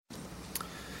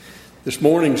This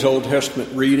morning's Old Testament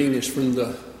reading is from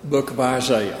the book of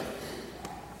Isaiah,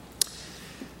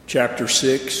 chapter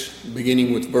 6,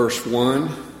 beginning with verse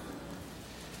 1.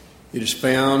 It is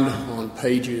found on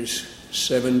pages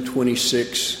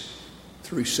 726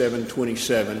 through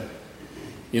 727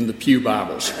 in the Pew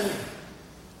Bibles.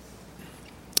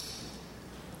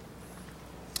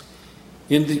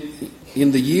 In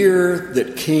the year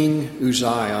that King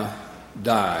Uzziah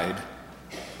died,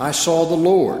 I saw the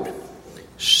Lord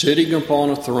sitting upon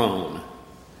a throne,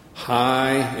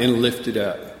 high and lifted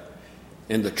up,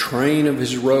 and the train of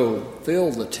his robe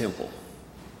filled the temple.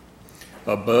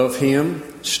 Above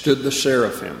him stood the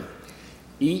seraphim.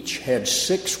 Each had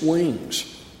 6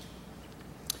 wings.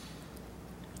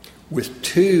 With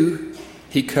 2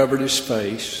 he covered his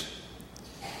face,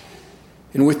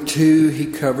 and with 2 he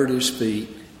covered his feet,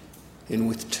 and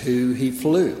with 2 he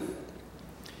flew.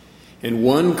 And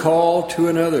one called to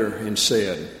another and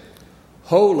said,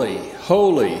 Holy,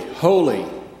 holy, holy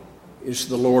is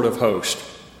the Lord of hosts.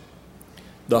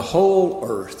 The whole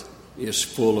earth is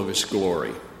full of his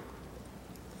glory.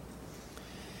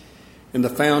 And the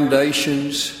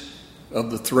foundations of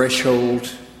the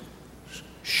threshold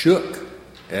shook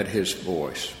at his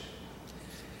voice,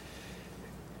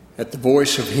 at the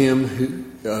voice of him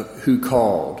who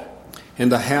called, and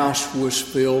the house was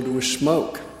filled with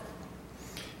smoke.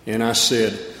 And I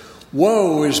said,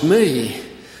 Woe is me!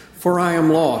 For I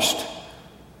am lost,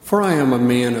 for I am a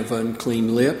man of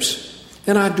unclean lips,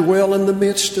 and I dwell in the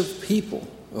midst of people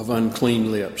of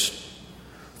unclean lips.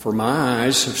 For my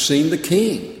eyes have seen the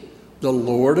King, the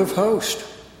Lord of hosts.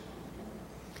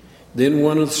 Then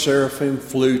one of the seraphim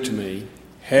flew to me,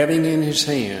 having in his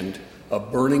hand a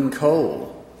burning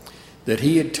coal that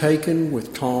he had taken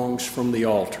with tongs from the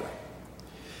altar.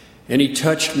 And he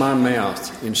touched my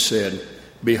mouth and said,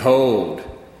 Behold,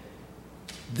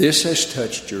 this has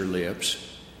touched your lips,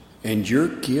 and your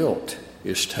guilt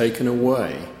is taken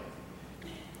away,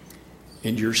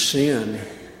 and your sin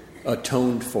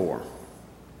atoned for.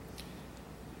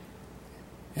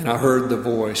 And I heard the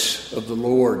voice of the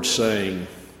Lord saying,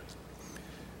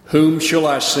 Whom shall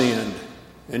I send,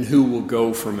 and who will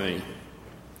go for me?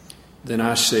 Then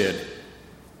I said,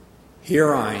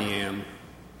 Here I am,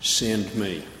 send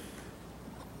me.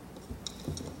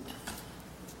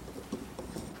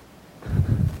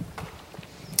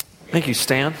 Thank you,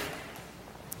 Stan.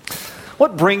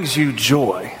 What brings you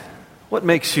joy? What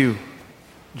makes you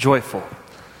joyful?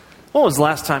 When was the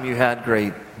last time you had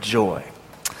great joy?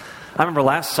 I remember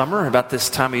last summer, about this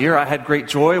time of year, I had great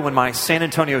joy when my San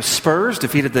Antonio Spurs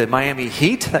defeated the Miami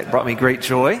Heat. That brought me great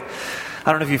joy. I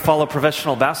don't know if you follow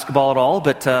professional basketball at all,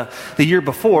 but the year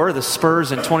before, the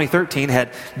Spurs in 2013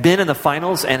 had been in the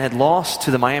finals and had lost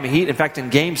to the Miami Heat. In fact, in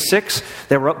Game 6,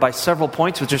 they were up by several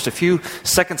points with just a few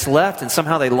seconds left, and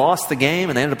somehow they lost the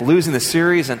game, and they ended up losing the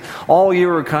series, and all year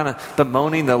we were kind of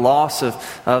bemoaning the loss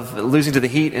of losing to the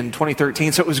Heat in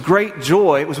 2013. So it was great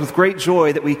joy. It was with great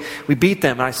joy that we beat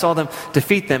them, and I saw them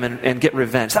defeat them and get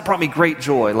revenge. That brought me great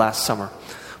joy last summer.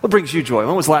 What brings you joy?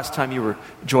 When was the last time you were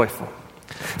joyful?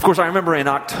 Of course, I remember in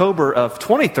October of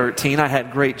 2013, I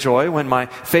had great joy when my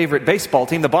favorite baseball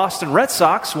team, the Boston Red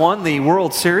Sox, won the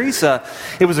World Series. It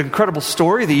was an incredible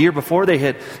story. The year before,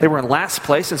 they were in last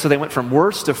place, and so they went from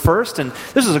worst to first. And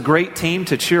this was a great team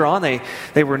to cheer on.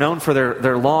 They were known for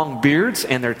their long beards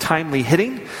and their timely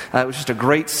hitting. It was just a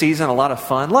great season, a lot of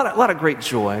fun, a lot of great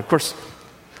joy. Of course,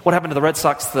 what happened to the Red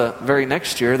Sox the very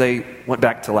next year? They went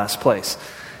back to last place.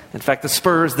 In fact, the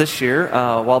Spurs this year,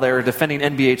 while they were defending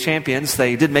NBA champions,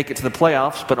 they did make it to the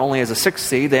playoffs, but only as a 6th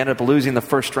seed. They ended up losing the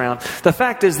first round. The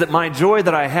fact is that my joy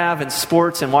that I have in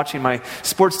sports and watching my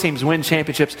sports teams win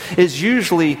championships is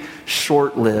usually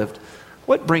short-lived.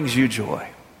 What brings you joy?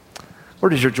 Where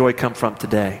does your joy come from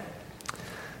today?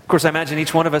 Of course, I imagine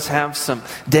each one of us have some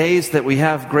days that we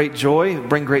have great joy,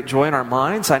 bring great joy in our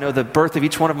minds. I know the birth of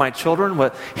each one of my children,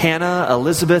 with Hannah,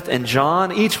 Elizabeth, and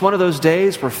John. Each one of those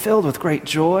days were filled with great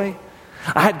joy.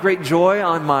 I had great joy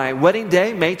on my wedding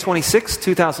day, May 26,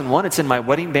 2001. It's in my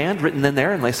wedding band, written in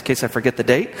there, in case I forget the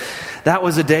date. That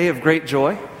was a day of great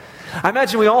joy. I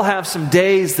imagine we all have some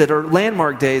days that are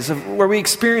landmark days where we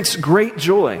experience great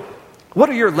joy. What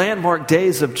are your landmark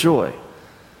days of joy?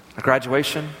 A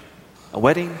graduation? A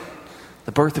wedding,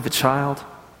 the birth of a child.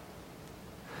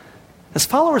 As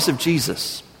followers of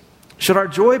Jesus, should our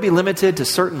joy be limited to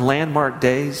certain landmark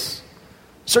days,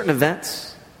 certain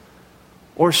events?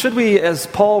 Or should we, as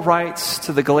Paul writes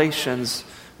to the Galatians,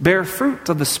 bear fruit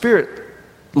of the Spirit,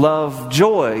 love,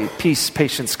 joy, peace,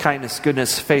 patience, kindness,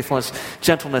 goodness, faithfulness,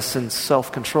 gentleness, and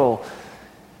self-control?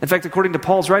 In fact, according to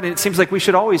Paul's writing, it seems like we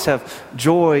should always have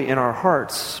joy in our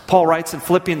hearts. Paul writes in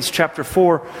Philippians chapter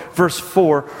 4, verse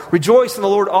 4, "Rejoice in the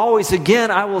Lord always.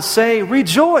 Again, I will say,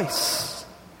 rejoice."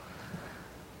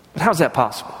 But how is that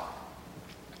possible?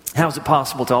 How is it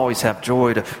possible to always have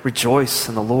joy, to rejoice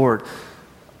in the Lord?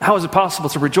 How is it possible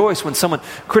to rejoice when someone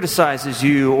criticizes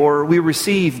you, or we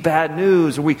receive bad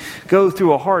news, or we go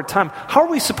through a hard time? How are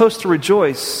we supposed to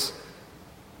rejoice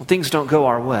when things don't go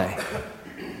our way?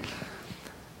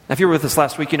 Now, if you were with us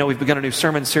last week, you know we've begun a new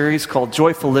sermon series called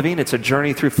Joyful Living. It's a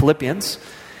journey through Philippians.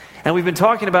 And we've been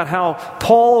talking about how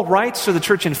Paul writes to the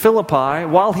church in Philippi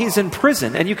while he's in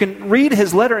prison. And you can read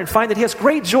his letter and find that he has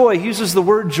great joy. He uses the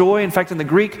word joy. In fact, in the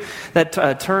Greek,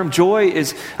 that term joy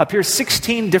appears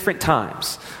 16 different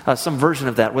times. Some version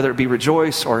of that, whether it be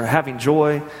rejoice or having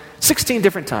joy. 16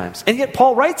 different times. And yet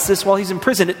Paul writes this while he's in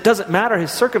prison. It doesn't matter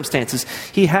his circumstances.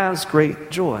 He has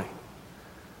great joy.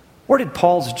 Where did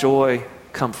Paul's joy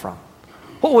come from?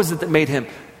 What was it that made him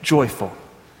joyful?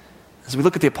 As we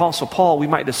look at the Apostle Paul, we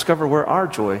might discover where our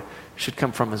joy should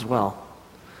come from as well.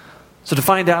 So to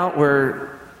find out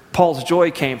where Paul's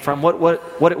joy came from,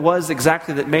 what it was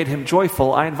exactly that made him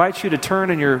joyful, I invite you to turn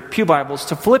in your pew Bibles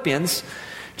to Philippians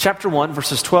chapter 1,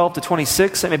 verses 12 to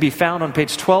 26. That may be found on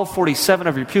page 1247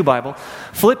 of your pew Bible.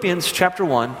 Philippians chapter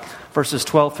 1, verses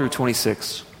 12 through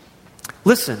 26.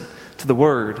 Listen to the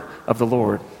word of the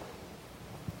Lord.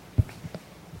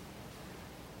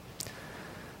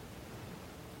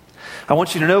 I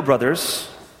want you to know, brothers,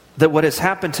 that what has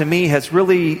happened to me has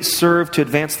really served to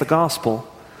advance the gospel,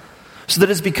 so that it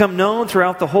has become known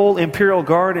throughout the whole imperial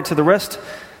guard and to the rest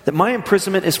that my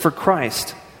imprisonment is for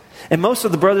Christ. And most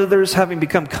of the brothers, having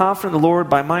become confident in the Lord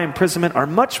by my imprisonment, are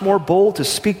much more bold to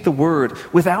speak the word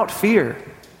without fear.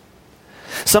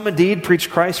 Some indeed preach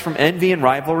Christ from envy and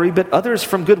rivalry, but others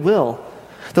from goodwill.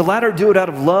 The latter do it out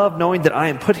of love, knowing that I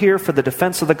am put here for the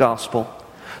defense of the gospel.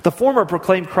 The former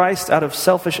proclaim Christ out of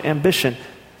selfish ambition,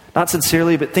 not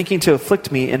sincerely, but thinking to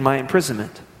afflict me in my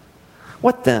imprisonment.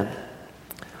 What then?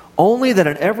 Only that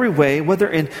in every way, whether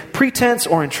in pretense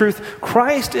or in truth,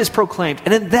 Christ is proclaimed,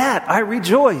 and in that I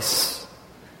rejoice.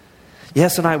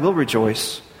 Yes, and I will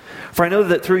rejoice, for I know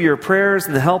that through your prayers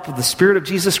and the help of the Spirit of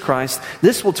Jesus Christ,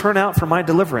 this will turn out for my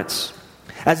deliverance.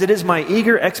 As it is my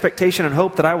eager expectation and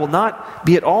hope that I will not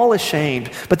be at all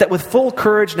ashamed, but that with full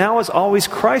courage, now as always,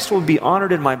 Christ will be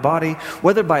honored in my body,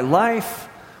 whether by life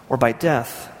or by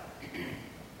death.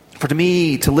 For to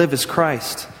me, to live is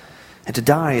Christ, and to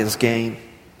die is gain.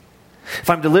 If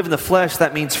I'm to live in the flesh,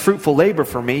 that means fruitful labor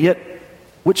for me, yet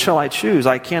which shall I choose?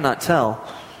 I cannot tell.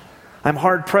 I'm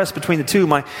hard pressed between the two.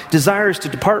 My desire is to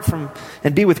depart from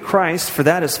and be with Christ, for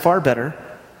that is far better.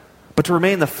 But to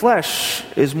remain in the flesh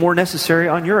is more necessary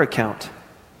on your account.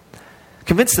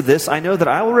 Convinced of this, I know that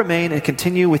I will remain and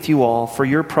continue with you all for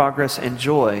your progress and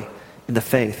joy in the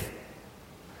faith,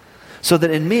 so that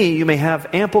in me you may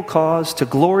have ample cause to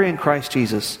glory in Christ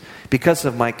Jesus because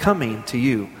of my coming to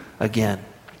you again.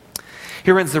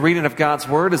 Here ends the reading of God's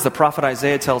word. As the prophet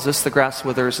Isaiah tells us, the grass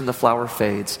withers and the flower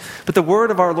fades, but the word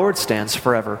of our Lord stands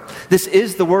forever. This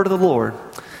is the word of the Lord.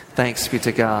 Thanks be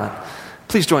to God.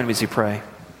 Please join me as you pray.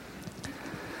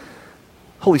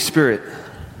 Holy Spirit,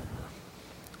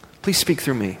 please speak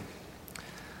through me,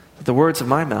 that the words of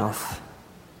my mouth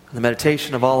and the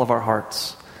meditation of all of our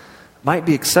hearts might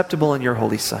be acceptable in your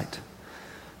holy sight.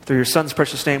 Through your Son's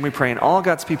precious name we pray, and all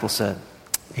God's people said,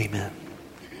 Amen.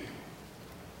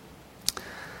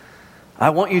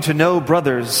 I want you to know,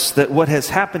 brothers, that what has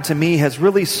happened to me has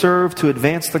really served to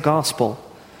advance the gospel,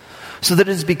 so that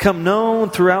it has become known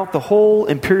throughout the whole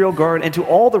imperial guard and to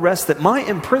all the rest that my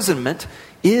imprisonment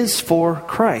is for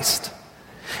Christ.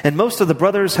 And most of the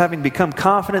brothers, having become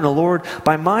confident in the Lord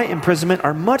by my imprisonment,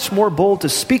 are much more bold to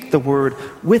speak the word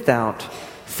without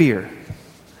fear.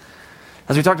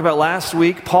 As we talked about last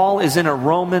week, Paul is in a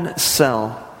Roman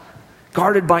cell,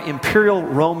 guarded by imperial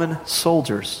Roman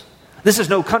soldiers. This is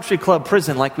no country club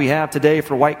prison like we have today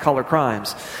for white-collar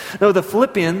crimes. No, the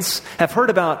Philippians have heard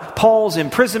about Paul's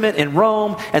imprisonment in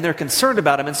Rome, and they're concerned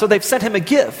about him, and so they've sent him a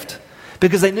gift,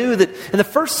 because they knew that in the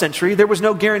first century, there was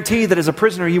no guarantee that as a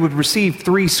prisoner you would receive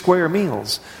 3 square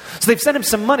meals. So they've sent him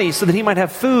some money so that he might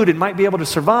have food and might be able to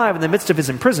survive in the midst of his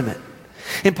imprisonment.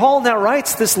 And Paul now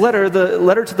writes this letter, the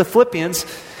letter to the Philippians,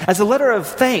 as a letter of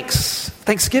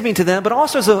thanksgiving to them, but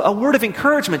also as a word of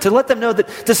encouragement to let them know that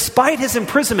despite his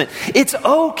imprisonment, it's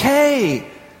okay.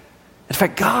 In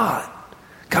fact,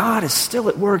 God is still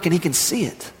at work and he can see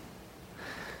it.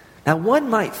 Now, one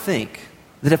might think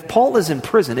that if Paul is in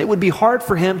prison, it would be hard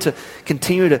for him to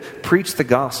continue to preach the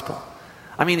gospel.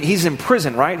 I mean, he's in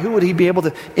prison, right? Who would he be able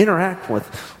to interact with?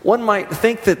 One might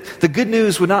think that the good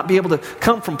news would not be able to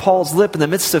come from Paul's lip in the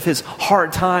midst of his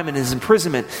hard time and his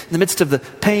imprisonment, in the midst of the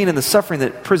pain and the suffering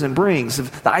that prison brings,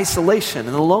 of the isolation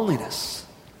and the loneliness.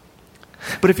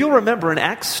 But if you'll remember in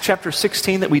Acts chapter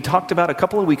 16 that we talked about a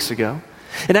couple of weeks ago,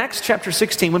 in Acts chapter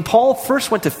 16, when Paul first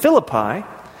went to Philippi,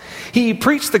 he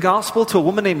preached the gospel to a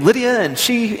woman named Lydia, and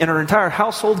she and her entire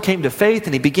household came to faith,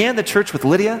 and he began the church with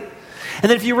Lydia. And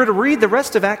then if you were to read the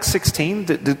rest of Acts 16,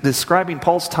 describing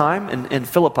Paul's time in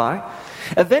Philippi,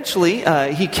 eventually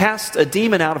he cast a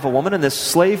demon out of a woman, and this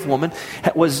slave woman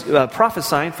was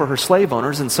prophesying for her slave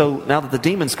owners. And so now that the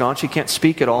demon's gone, she can't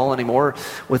speak at all anymore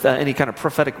with any kind of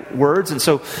prophetic words. And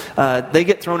so they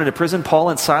get thrown into prison. Paul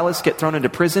and Silas get thrown into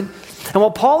prison. And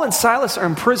while Paul and Silas are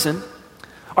in prison,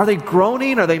 are they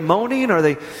groaning? Are they moaning? Are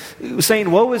they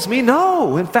saying, woe is me?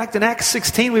 No. In fact, in Acts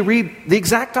 16, we read the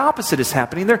exact opposite is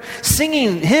happening. They're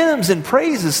singing hymns and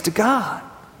praises to God.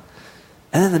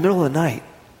 And in the middle of the night,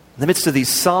 in the midst of these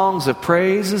songs of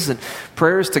praises and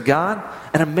prayers to God,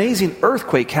 an amazing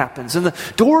earthquake happens. And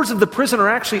the doors of the prison are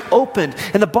actually opened.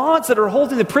 And the bonds that are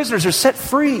holding the prisoners are set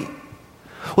free.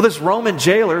 Well, this Roman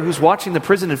jailer who's watching the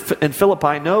prison in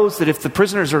Philippi knows that if the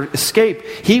prisoners escape,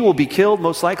 he will be killed,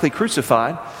 most likely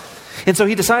crucified. And so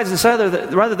he decides,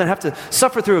 rather than have to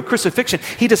suffer through a crucifixion,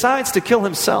 he decides to kill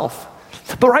himself.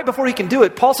 But right before he can do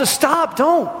it, Paul says, stop,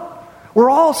 don't.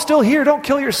 We're all still here, don't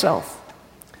kill yourself.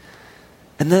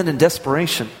 And then in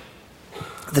desperation,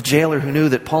 the jailer who knew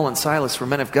that Paul and Silas were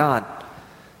men of God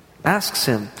asks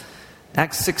him,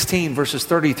 Acts 16, verses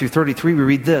 30 through 33, we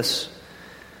read this.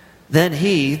 Then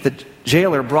he, the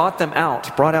jailer, brought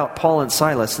out Paul and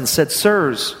Silas and said,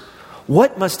 sirs,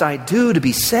 what must I do to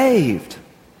be saved?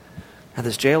 Now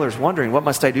this jailer's wondering, what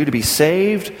must I do to be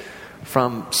saved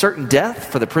from certain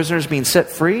death, for the prisoners being set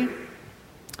free?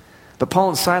 But Paul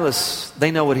and Silas,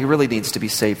 they know what he really needs to be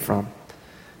saved from.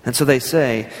 And so they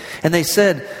said,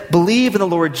 believe in the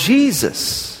Lord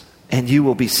Jesus, and you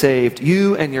will be saved,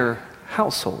 you and your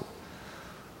household.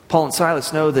 Paul and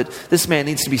Silas know that this man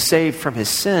needs to be saved from his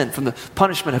sin, from the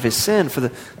punishment of his sin, for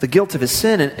the guilt of his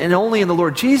sin. And only in the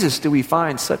Lord Jesus do we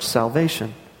find such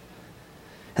salvation.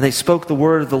 And they spoke the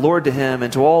word of the Lord to him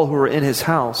and to all who were in his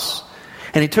house.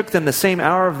 And he took them the same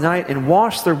hour of night and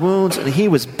washed their wounds, and he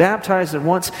was baptized at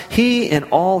once, he and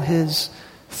all his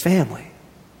family.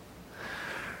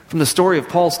 From the story of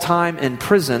Paul's time in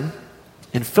prison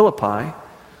in Philippi,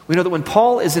 we know that when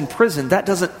Paul is in prison, that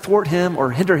doesn't thwart him or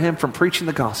hinder him from preaching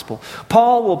the gospel.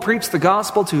 Paul will preach the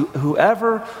gospel to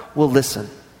whoever will listen.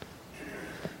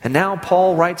 And now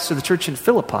Paul writes to the church in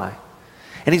Philippi.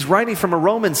 And he's writing from a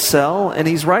Roman cell, and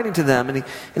he's writing to them, and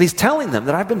he's telling them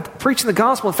that I've been preaching the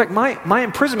gospel. In fact, my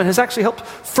imprisonment has actually helped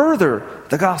further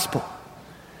the gospel.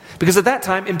 Because at that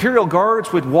time, imperial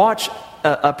guards would watch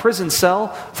a prison cell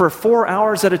for 4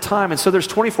 hours at a time. And so there's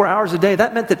 24 hours a day.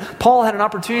 That meant that Paul had an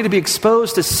opportunity to be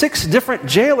exposed to 6 different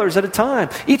jailers at a time,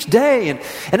 each day. And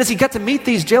as he got to meet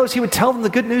these jailers, he would tell them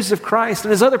the good news of Christ.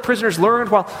 And as other prisoners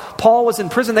learned while Paul was in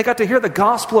prison, they got to hear the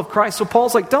gospel of Christ. So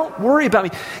Paul's like, don't worry about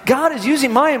me. God is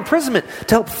using my imprisonment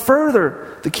to help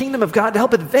further the kingdom of God, to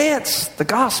help advance the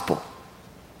gospel.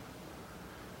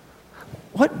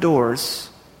 What doors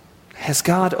has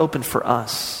God opened for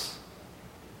us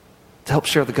to help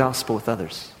share the gospel with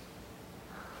others?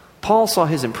 Paul saw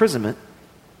his imprisonment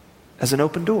as an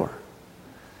open door,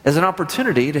 as an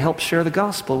opportunity to help share the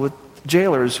gospel with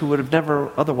jailers who would have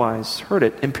never otherwise heard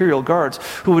it, imperial guards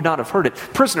who would not have heard it,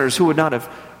 prisoners who would not have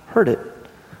heard it.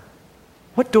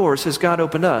 What doors has God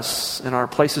opened us in our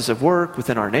places of work,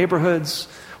 within our neighborhoods,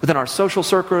 within our social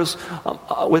circles,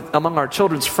 among our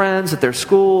children's friends, at their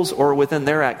schools, or within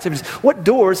their activities? What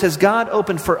doors has God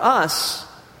opened for us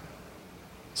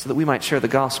so that we might share the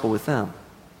gospel with them?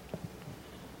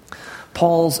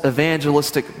 Paul's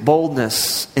evangelistic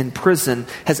boldness in prison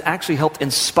has actually helped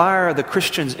inspire the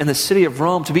Christians in the city of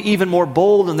Rome to be even more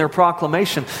bold in their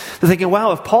proclamation. They're thinking,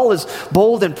 wow, if Paul is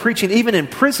bold in preaching even in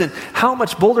prison, how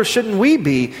much bolder shouldn't we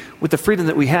be with the freedom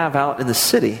that we have out in the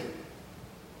city?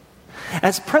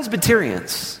 As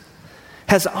Presbyterians,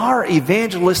 has our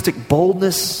evangelistic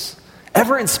boldness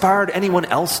ever inspired anyone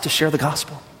else to share the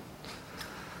gospel?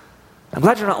 I'm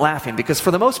glad you're not laughing, because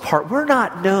for the most part, we're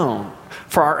not known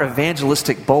for our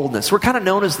evangelistic boldness. We're kind of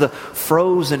known as the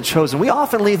frozen chosen. We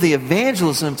often leave the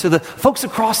evangelism to the folks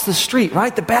across the street,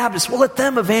 right? The Baptists. We'll let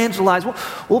them evangelize.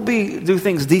 We'll do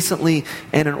things decently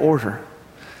and in order.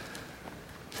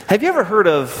 Have you ever heard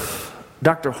of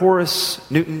Dr. Horace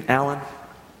Newton Allen?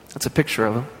 That's a picture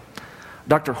of him.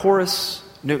 Dr. Horace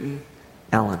Newton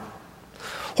Allen.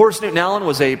 Horace Newton Allen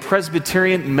was a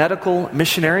Presbyterian medical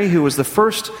missionary who was the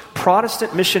first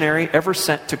Protestant missionary ever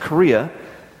sent to Korea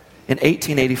in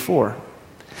 1884.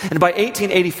 And by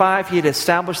 1885, he had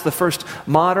established the first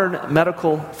modern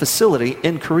medical facility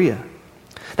in Korea.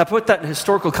 Now, put that in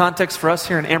historical context for us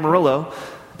here in Amarillo.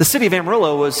 The city of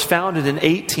Amarillo was founded in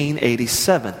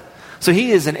 1887. So he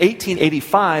is in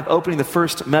 1885 opening the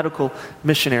first medical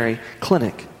missionary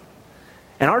clinic.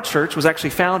 And our church was actually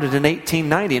founded in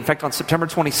 1890. In fact, on September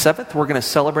 27th, we're going to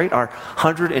celebrate our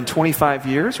 125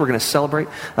 years. We're going to celebrate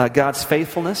God's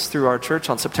faithfulness through our church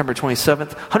on September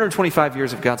 27th. 125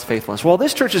 years of God's faithfulness. While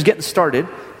this church is getting started,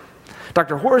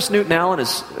 Dr. Horace Newton Allen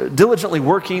is diligently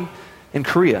working in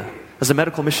Korea as a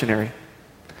medical missionary.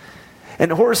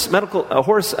 And Horace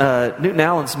Newton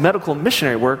Allen's medical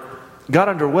missionary work got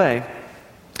underway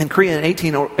in Korea in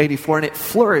 1884, and it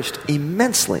flourished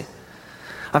immensely.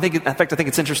 I think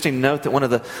it's interesting to note that one of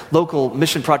the local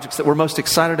mission projects that we're most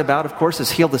excited about, of course,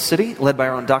 is Heal the City, led by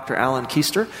our own Dr. Alan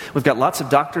Keister. We've got lots of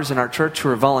doctors in our church who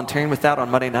are volunteering with that on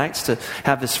Monday nights to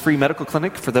have this free medical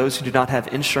clinic for those who do not have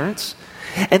insurance.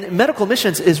 And medical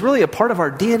missions is really a part of our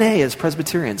DNA as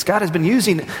Presbyterians. God has been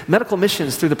using medical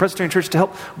missions through the Presbyterian Church to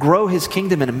help grow His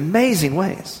kingdom in amazing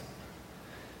ways.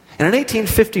 And in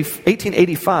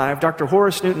 1885, Dr.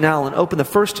 Horace Newton Allen opened the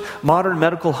first modern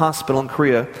medical hospital in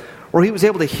Korea, where he was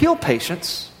able to heal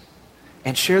patients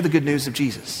and share the good news of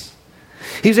Jesus.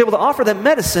 He was able to offer them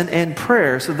medicine and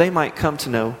prayer so they might come to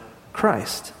know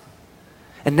Christ.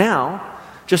 And now,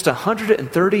 just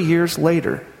 130 years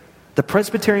later, the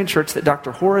Presbyterian Church that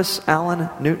Dr. Horace Allen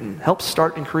Newton helped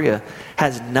start in Korea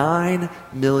has 9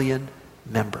 million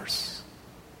members.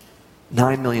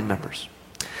 9 million members.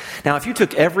 Now, if you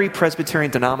took every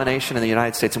Presbyterian denomination in the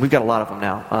United States, and we've got a lot of them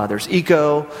now, there's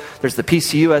ECO, there's the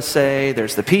PCUSA,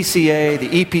 there's the PCA,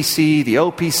 the EPC, the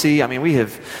OPC. I mean, we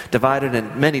have divided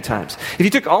in many times. If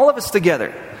you took all of us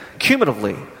together,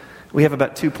 cumulatively, we have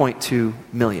about 2.2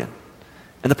 million.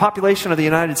 And the population of the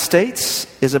United States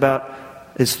is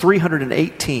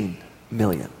 318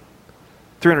 million.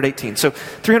 318. So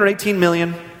 318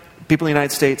 million people in the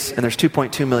United States, and there's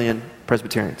 2.2 million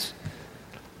Presbyterians.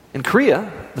 In Korea,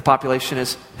 the population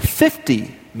is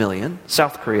 50 million,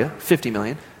 South Korea, 50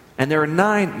 million, and there are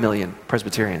 9 million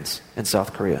Presbyterians in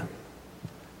South Korea.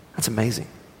 That's amazing.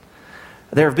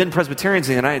 There have been Presbyterians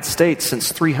in the United States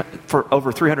for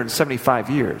over 375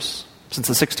 years, since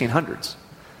the 1600s.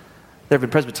 There have been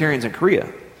Presbyterians in Korea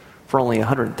for only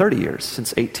 130 years,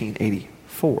 since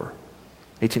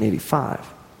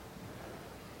 1885.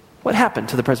 What happened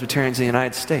to the Presbyterians in the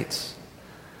United States?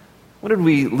 When did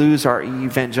we lose our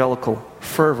evangelical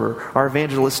fervor, our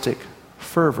evangelistic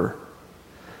fervor?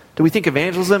 Do we think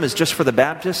evangelism is just for the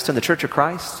Baptists and the Church of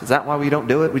Christ? Is that why we don't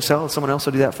do it? We tell someone else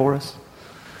to do that for us?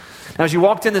 Now, as you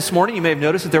walked in this morning, you may have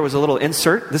noticed that there was a little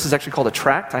insert. This is actually called a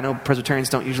tract. I know Presbyterians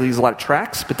don't usually use a lot of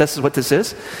tracts, but this is what this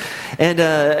is.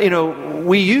 And,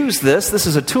 we use this. This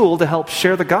is a tool to help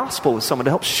share the gospel with someone,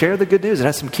 to help share the good news. It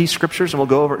has some key scriptures, and we'll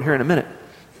go over it here in a minute.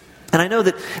 And I know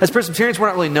that as Presbyterians, we're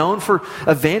not really known for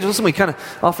evangelism. We kind of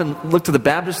often look to the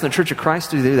Baptists and the Church of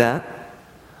Christ to do that.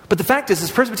 But the fact is, as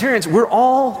Presbyterians, we're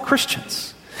all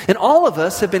Christians. And all of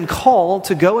us have been called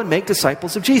to go and make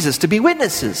disciples of Jesus, to be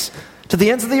witnesses to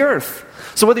the ends of the earth.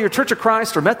 So whether you're Church of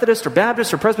Christ or Methodist or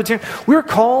Baptist or Presbyterian, we're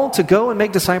called to go and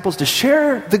make disciples, to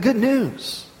share the good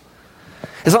news.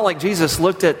 It's not like Jesus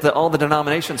looked at all the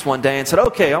denominations one day and said,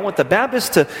 okay, I want the Baptists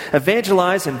to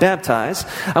evangelize and baptize.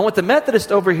 I want the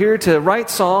Methodists over here to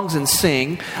write songs and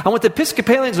sing. I want the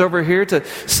Episcopalians over here to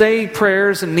say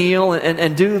prayers and kneel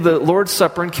and do the Lord's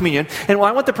Supper and communion. And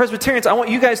I want the Presbyterians, I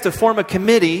want you guys to form a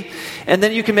committee, and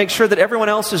then you can make sure that everyone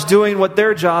else is doing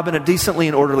their job in a decently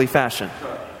and orderly fashion.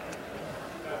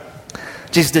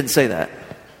 Jesus didn't say that.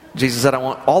 Jesus said, I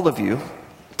want all of you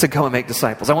to go and make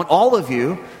disciples. I want all of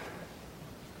you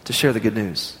to share the good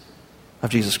news of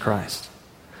Jesus Christ.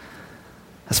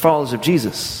 As followers of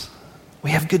Jesus, we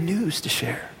have good news to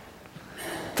share.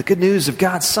 The good news of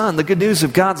God's Son, the good news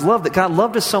of God's love, that God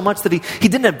loved us so much that He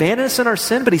didn't abandon us in our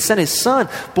sin, but He sent His Son,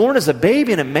 born as a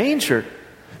baby in a manger,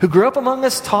 who grew up among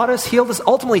us, taught us, healed us,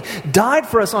 ultimately died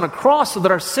for us on a cross so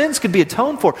that our sins could be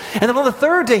atoned for. And then on the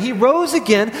third day, He rose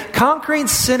again, conquering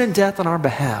sin and death on our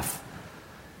behalf.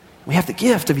 We have the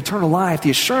gift of eternal life, the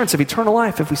assurance of eternal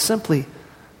life if we simply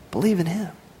believe in Him.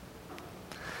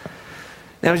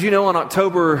 Now, as you know, on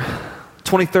October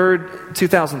 23rd,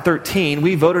 2013,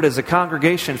 we voted as a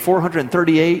congregation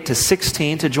 438 to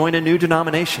 16 to join a new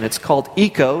denomination. It's called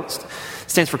ECO. It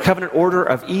stands for Covenant Order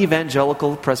of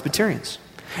Evangelical Presbyterians.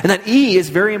 And that E is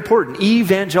very important,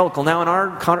 evangelical. Now, in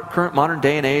our current modern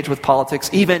day and age with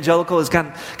politics, evangelical is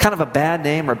kind of a bad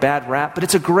name or a bad rap, but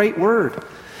it's a great word.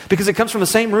 because it comes from the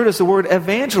same root as the word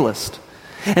evangelist.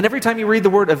 And every time you read the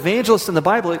word evangelist in the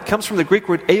Bible, it comes from the Greek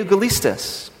word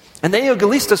eugelistes. And the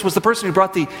eugelistes was the person who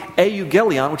brought the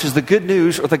euangelion, which is the good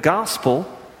news or the gospel,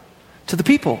 to the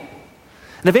people.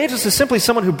 An evangelist is simply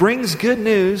someone who brings good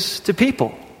news to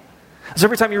people. So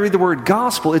every time you read the word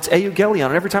gospel, it's euangelion.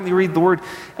 And every time you read the word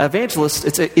evangelist,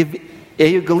 it's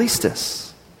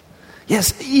eugelistes.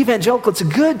 Yes, evangelical. It's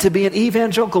good to be an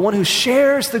evangelical, one who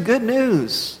shares the good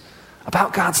news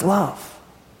about God's love.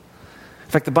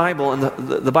 In fact, the Bible and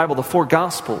the Bible, the four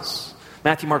Gospels,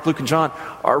 Matthew, Mark, Luke, and John,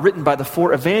 are written by the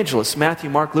four evangelists, Matthew,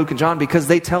 Mark, Luke, and John, because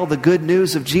they tell the good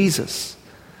news of Jesus,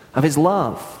 of his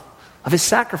love, of his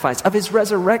sacrifice, of his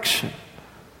resurrection.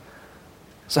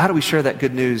 So how do we share that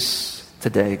good news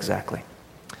today exactly?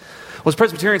 Well, as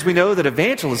Presbyterians, we know that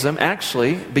evangelism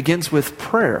actually begins with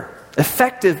prayer.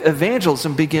 Effective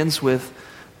evangelism begins with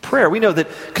prayer. We know that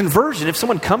conversion, if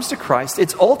someone comes to Christ,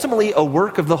 it's ultimately a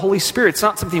work of the Holy Spirit. It's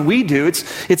not something we do.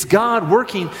 It's God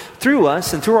working through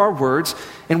us and through our words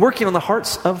and working on the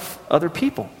hearts of other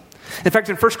people. In fact,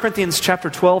 in 1 Corinthians chapter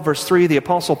 12, verse 3, the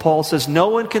Apostle Paul says, "No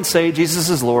one can say Jesus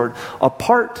is Lord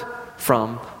apart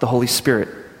from the Holy Spirit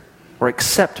or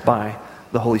except by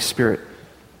the Holy Spirit."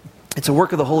 It's a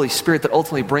work of the Holy Spirit that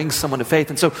ultimately brings someone to faith.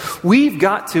 And so we've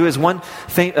got to, as one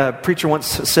preacher once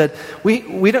said,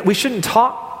 we shouldn't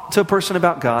talk to a person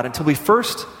about God until we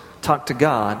first talk to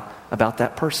God about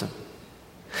that person.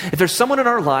 If there's someone in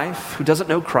our life who doesn't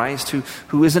know Christ,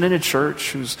 who isn't in a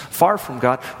church, who's far from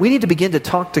God, we need to begin to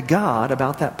talk to God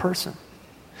about that person.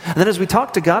 And then as we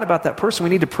talk to God about that person, we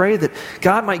need to pray that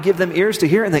God might give them ears to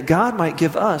hear and that God might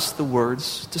give us the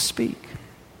words to speak.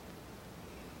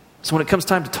 So when it comes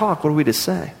time to talk, what are we to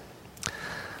say?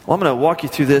 Well, I'm going to walk you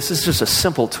through this. This is just a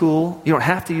simple tool. You don't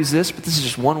have to use this, but this is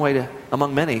just one way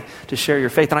among many to share your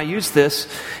faith. And I used this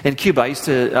in Cuba. I used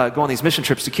to go on these mission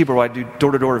trips to Cuba where I'd do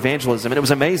door-to-door evangelism, and it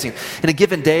was amazing. In a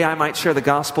given day, I might share the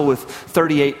gospel with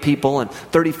 38 people, and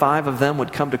 35 of them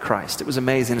would come to Christ. It was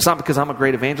amazing. It's not because I'm a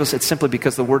great evangelist. It's simply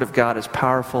because the Word of God is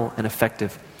powerful and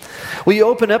effective. Well, you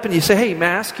open up and you say, "Hey, may I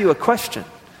ask you a question?"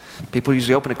 People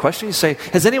usually open a question. You say,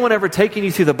 "Has anyone ever taken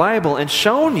you through the Bible and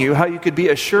shown you how you could be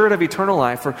assured of eternal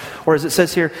life?" Or as it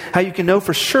says here, how you can know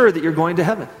for sure that you're going to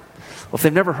heaven? Well, if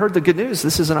they've never heard the good news,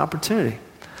 this is an opportunity.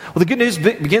 Well, the good news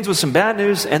begins with some bad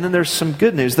news, and then there's some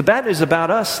good news. The bad news is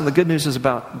about us, and the good news is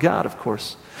about God, of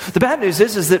course. The bad news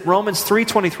is that Romans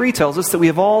 3:23 tells us that we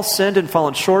have all sinned and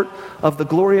fallen short of the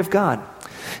glory of God.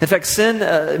 In fact,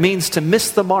 sin means to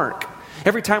miss the mark.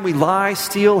 Every time we lie,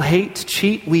 steal, hate,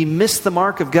 cheat, we miss the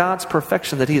mark of God's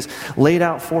perfection that He has laid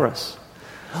out for us.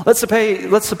 Let's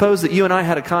suppose that you and I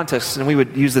had a contest, and we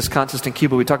would use this contest in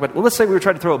Cuba. We talk about, well, let's say we were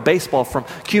trying to throw a baseball from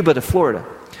Cuba to Florida.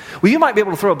 Well, you might be able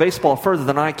to throw a baseball further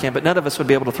than I can, but none of us would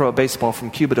be able to throw a baseball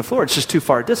from Cuba to Florida. It's just too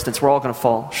far a distance. We're all going to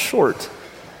fall short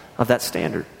of that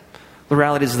standard. The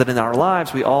reality is that in our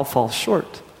lives, we all fall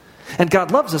short. And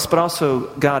God loves us, but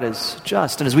also God is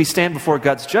just. And as we stand before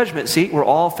God's judgment seat, we're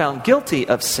all found guilty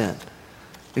of sin.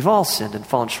 We've all sinned and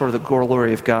fallen short of the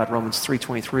glory of God, Romans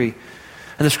 3:23.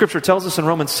 And the Scripture tells us in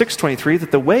Romans 6:23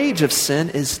 that the wage of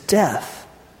sin is death.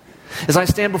 As I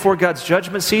stand before God's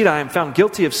judgment seat, I am found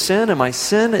guilty of sin, and my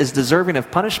sin is deserving of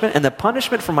punishment, and the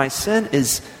punishment for my sin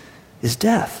is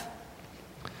death.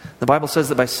 The Bible says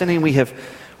that by sinning we have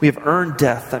earned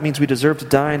death. That means we deserve to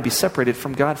die and be separated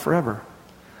from God forever.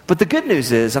 But the good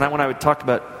news is, and when I would talk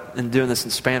about in doing this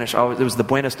in Spanish, it was the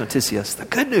buenas noticias, the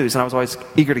good news. And I was always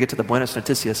eager to get to the buenas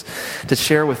noticias to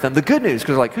share with them the good news.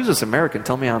 Because they're like, who's this American?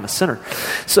 Tell me I'm a sinner.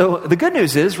 So the good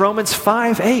news is Romans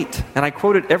 5:8. And I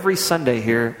quote it every Sunday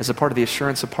here as a part of the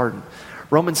assurance of pardon.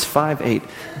 Romans 5:8.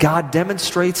 God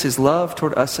demonstrates His love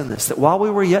toward us in this, that while we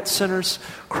were yet sinners,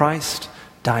 Christ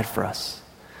died for us.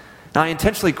 Now, I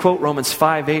intentionally quote Romans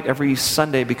 5:8 every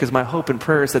Sunday because my hope and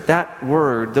prayer is that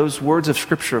word, those words of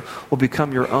Scripture, will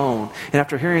become your own. And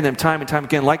after hearing them time and time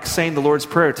again, like saying the Lord's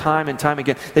Prayer time and time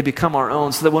again, they become our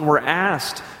own. So that when we're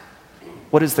asked,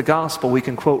 what is the gospel, we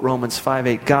can quote Romans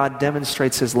 5:8. God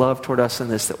demonstrates His love toward us in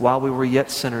this, that while we were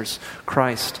yet sinners,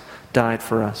 Christ died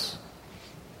for us.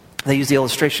 They use the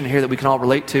illustration here that we can all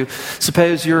relate to.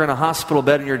 Suppose you're in a hospital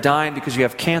bed and you're dying because you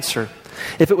have cancer.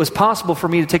 If it was possible for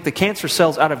me to take the cancer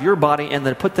cells out of your body and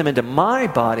then put them into my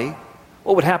body,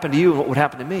 what would happen to you and what would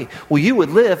happen to me? Well, you would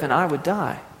live and I would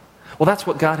die. Well, that's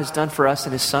what God has done for us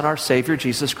in His Son, our Savior,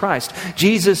 Jesus Christ.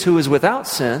 Jesus, who is without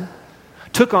sin,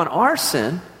 took on our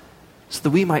sin so that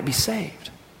we might be saved.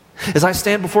 As I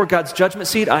stand before God's judgment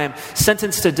seat, I am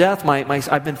sentenced to death.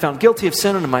 I've been found guilty of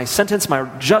sin, and my sentence, my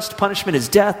just punishment is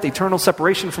death, eternal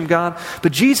separation from God.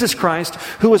 But Jesus Christ,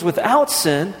 who was without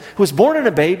sin, who was born in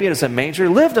a baby and as a manger,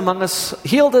 lived among us,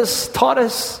 healed us, taught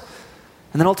us,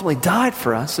 and then ultimately died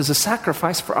for us as a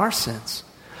sacrifice for our sins.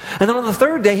 And then on the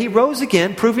third day, he rose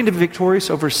again, proving to be victorious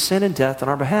over sin and death on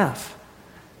our behalf.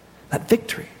 That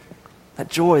victory, that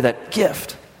joy, that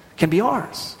gift can be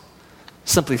ours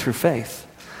simply through faith.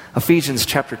 Ephesians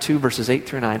chapter 2, verses 8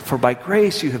 through 9. For by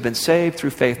grace you have been saved through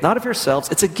faith, not of yourselves.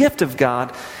 It's a gift of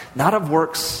God, not of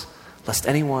works, lest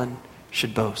anyone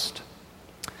should boast.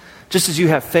 Just as you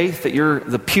have faith that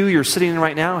the pew you're sitting in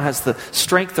right now has the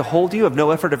strength to hold you of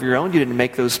no effort of your own. You didn't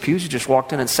make those pews. You just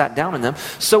walked in and sat down in them.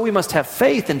 So we must have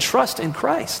faith and trust in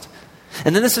Christ.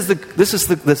 And then this is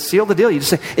the seal of the deal. You just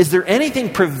say, is there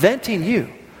anything preventing you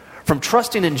from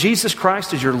trusting in Jesus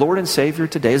Christ as your Lord and Savior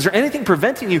today? Is there anything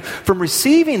preventing you from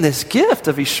receiving this gift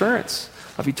of assurance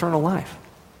of eternal life?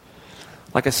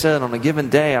 Like I said, on a given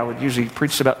day, I would usually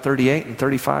preach to about 38, and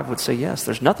 35 would say yes.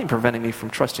 There's nothing preventing me from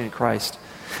trusting in Christ.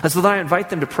 And so then I invite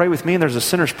them to pray with me, and there's a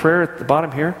sinner's prayer at the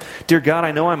bottom here. Dear God,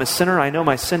 I know I'm a sinner. I know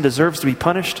my sin deserves to be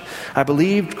punished. I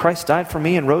believed Christ died for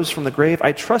me and rose from the grave.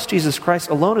 I trust Jesus Christ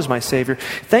alone as my Savior.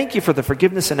 Thank you for the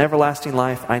forgiveness and everlasting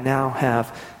life I now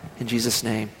have. In Jesus'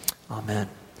 name, amen.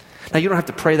 Now, you don't have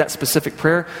to pray that specific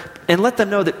prayer, and let them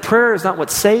know that prayer is not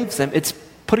what saves them. It's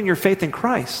putting your faith in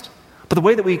Christ. But the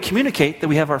way that we communicate that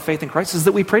we have our faith in Christ is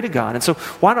that we pray to God. And so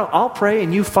I'll pray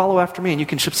and you follow after me, and you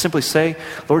can simply say,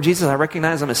 Lord Jesus, I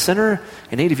recognize I'm a sinner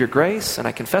in need of your grace, and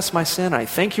I confess my sin. I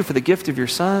thank you for the gift of your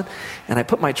Son, and I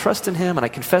put my trust in him, and I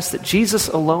confess that Jesus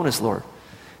alone is Lord.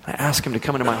 I ask him to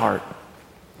come into my heart.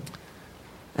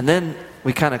 And then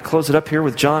we kind of close it up here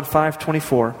with John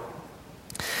 5:24.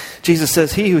 Jesus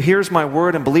says, he who hears my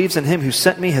word and believes in him who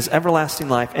sent me has everlasting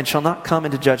life and shall not come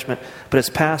into judgment, but has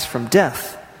passed from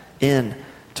death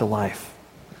into life.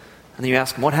 And then you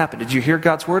ask him, what happened? Did you hear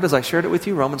God's word as I shared it with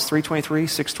you? Romans 3:23,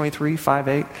 6:23,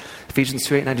 5:8, Ephesians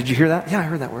 2:8, Did you hear that? Yeah, I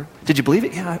heard that word. Did you believe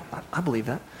it? Yeah, I believe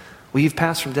that. Well, you've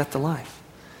passed from death to life.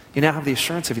 You now have the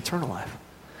assurance of eternal life.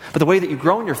 But the way that you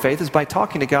grow in your faith is by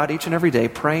talking to God each and every day,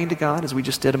 praying to God as we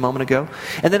just did a moment ago,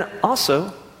 and then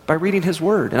also by reading his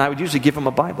word. And I would usually give him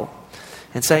a Bible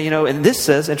and say, and this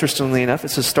says, interestingly enough, it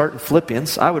says start in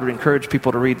Philippians. I would encourage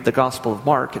people to read the Gospel of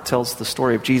Mark. It tells the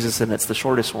story of Jesus, and it's the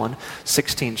shortest one,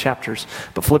 16 chapters.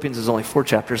 But Philippians is only 4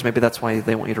 chapters. Maybe that's why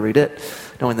they want you to read it,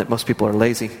 knowing that most people are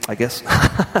lazy, I guess.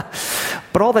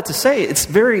 But all that to say, it's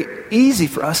very easy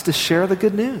for us to share the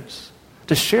good news,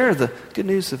 to share the good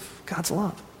news of God's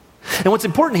love. And what's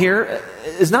important here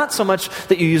is not so much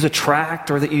that you use a tract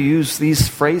or that you use these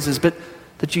phrases, but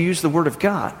that you use the Word of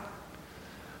God.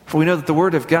 For we know that the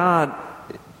Word of God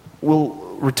will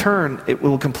return, it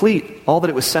will complete all that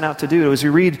it was sent out to do. As we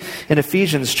read in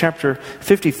Ephesians chapter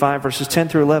 55, verses 10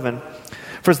 through 11,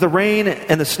 for as the rain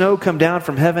and the snow come down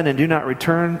from heaven and do not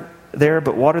return there,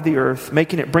 but water the earth,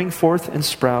 making it bring forth and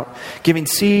sprout, giving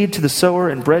seed to the sower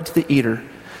and bread to the eater,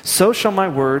 so shall my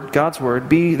word, God's word,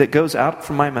 be that goes out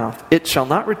from my mouth. It shall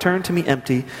not return to me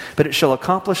empty, but it shall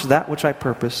accomplish that which I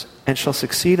purpose, and shall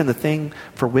succeed in the thing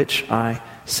for which I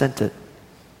sent it.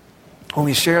 When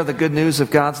we share the good news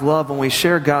of God's love, when we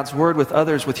share God's word with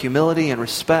others with humility and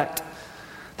respect,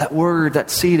 that word, that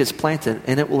seed is planted,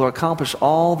 and it will accomplish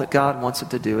all that God wants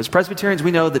it to do. As Presbyterians, we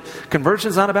know that conversion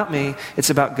is not about me, it's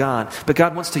about God. But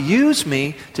God wants to use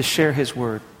me to share his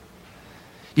word.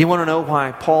 You want to know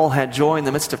why Paul had joy in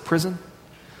the midst of prison?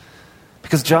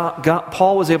 Because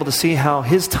Paul was able to see how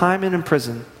his time in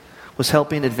prison was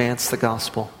helping advance the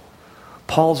gospel.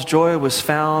 Paul's joy was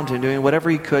found in doing whatever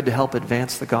he could to help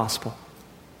advance the gospel.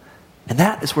 And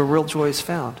that is where real joy is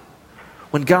found.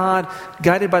 When God,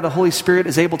 guided by the Holy Spirit,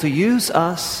 is able to use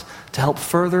us to help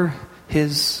further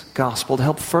his gospel, to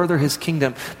help further his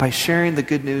kingdom by sharing the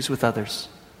good news with others.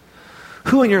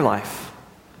 Who in your life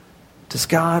does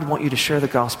God want you to share the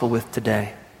gospel with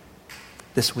today,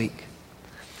 this week?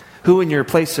 Who in your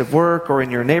place of work or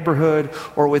in your neighborhood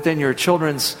or within your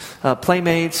children's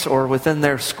playmates or within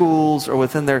their schools or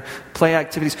within their play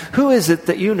activities? Who is it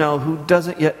that you know who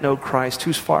doesn't yet know Christ,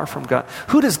 who's far from God?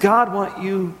 Who does God want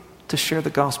you to share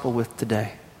the gospel with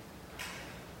today?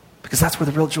 Because that's where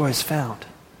the real joy is found.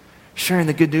 Sharing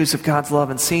the good news of God's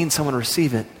love and seeing someone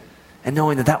receive it and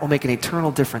knowing that that will make an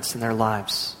eternal difference in their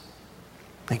lives.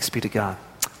 Thanks be to God.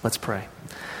 Let's pray.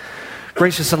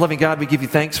 Gracious and loving God, we give you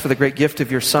thanks for the great gift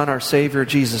of your Son, our Savior,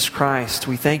 Jesus Christ.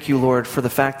 We thank you, Lord, for the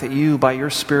fact that you, by your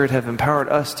Spirit, have empowered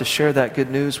us to share that good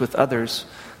news with others,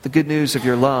 the good news of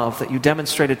your love that you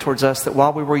demonstrated towards us, that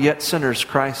while we were yet sinners,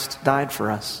 Christ died for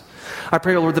us. I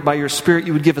pray, Lord, that by your Spirit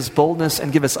you would give us boldness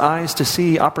and give us eyes to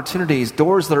see opportunities,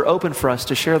 doors that are open for us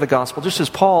to share the gospel. Just as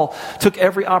Paul took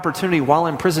every opportunity while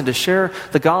in prison to share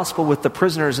the gospel with the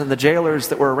prisoners and the jailers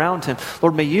that were around him.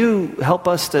 Lord, may you help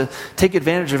us to take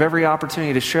advantage of every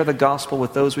opportunity to share the gospel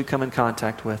with those we come in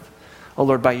contact with. Oh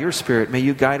Lord, by your Spirit, may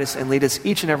you guide us and lead us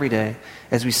each and every day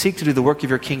as we seek to do the work of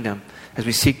your kingdom, as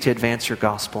we seek to advance your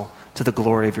gospel to the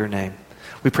glory of your name.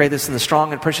 We pray this in the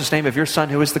strong and precious name of your Son,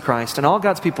 who is the Christ. And all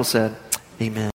God's people said, amen.